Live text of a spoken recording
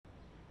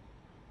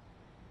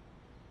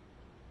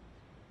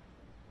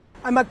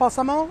I'm Mike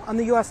Balsamo. I'm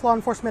the U.S. law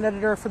enforcement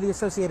editor for the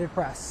Associated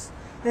Press.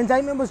 An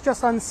indictment was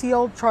just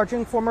unsealed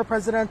charging former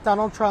President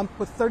Donald Trump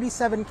with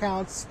 37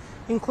 counts,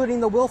 including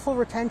the willful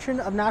retention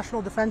of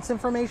national defense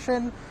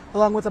information,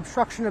 along with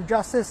obstruction of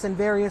justice and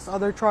various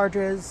other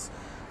charges.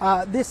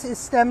 This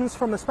stems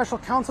from a special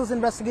counsel's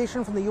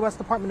investigation from the U.S.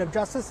 Department of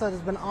Justice that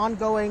has been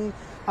ongoing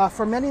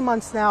for many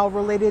months now,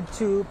 related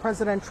to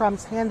President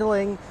Trump's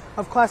handling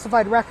of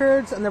classified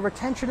records and the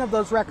retention of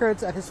those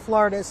records at his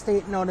Florida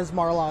estate known as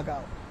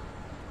Mar-a-Lago.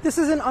 This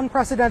is an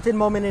unprecedented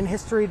moment in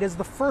history. It is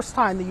the first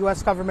time the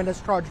U.S. government has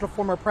charged a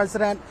former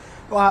president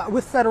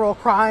with federal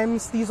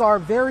crimes. These are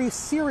very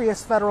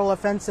serious federal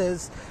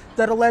offenses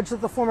that allege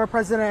that the former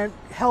president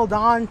held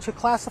on to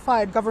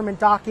classified government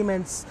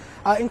documents,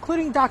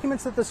 including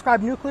documents that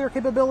describe nuclear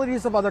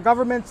capabilities of other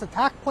governments,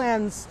 attack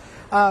plans,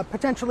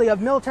 potentially of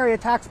military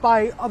attacks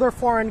by other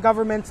foreign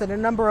governments, and a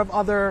number of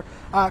other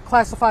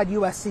classified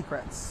U.S.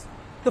 secrets.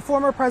 The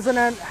former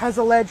president has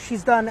alleged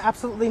he's done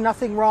absolutely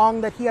nothing wrong,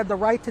 that he had the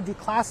right to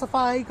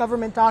declassify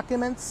government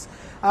documents.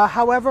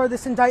 However,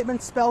 this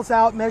indictment spells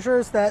out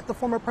measures that the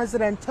former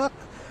president took,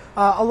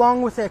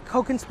 along with a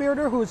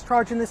co-conspirator who is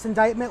charged in this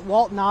indictment,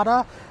 Walt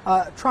Nauta,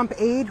 Trump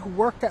aide who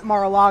worked at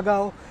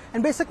Mar-a-Lago.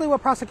 And basically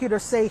what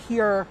prosecutors say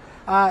here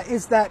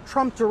is that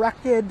Trump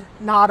directed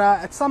Nauta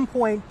at some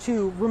point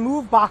to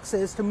move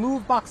boxes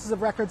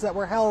of records that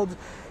were held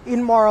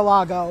in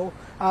Mar-a-Lago.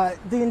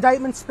 The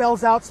indictment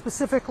spells out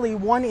specifically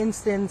one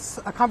instance,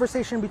 a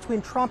conversation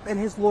between Trump and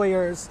his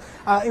lawyers,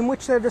 in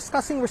which they're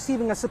discussing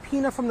receiving a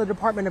subpoena from the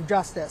Department of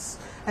Justice.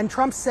 And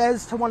Trump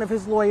says to one of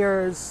his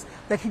lawyers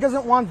that he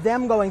doesn't want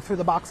them going through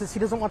the boxes. He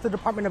doesn't want the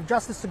Department of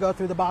Justice to go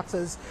through the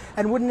boxes.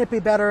 And wouldn't it be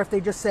better if they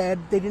just said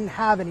they didn't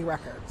have any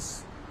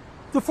records?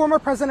 The former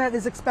president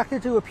is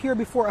expected to appear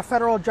before a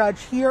federal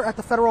judge here at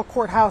the federal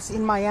courthouse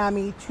in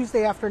Miami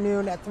Tuesday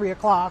afternoon at 3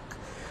 o'clock.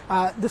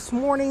 This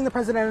morning, the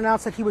president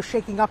announced that he was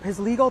shaking up his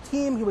legal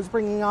team. He was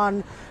bringing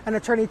on an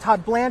attorney,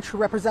 Todd Blanche, who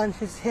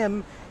represents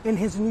him in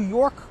his New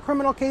York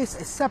criminal case,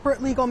 a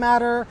separate legal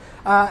matter,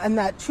 and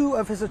that two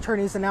of his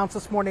attorneys announced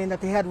this morning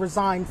that they had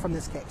resigned from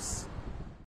this case.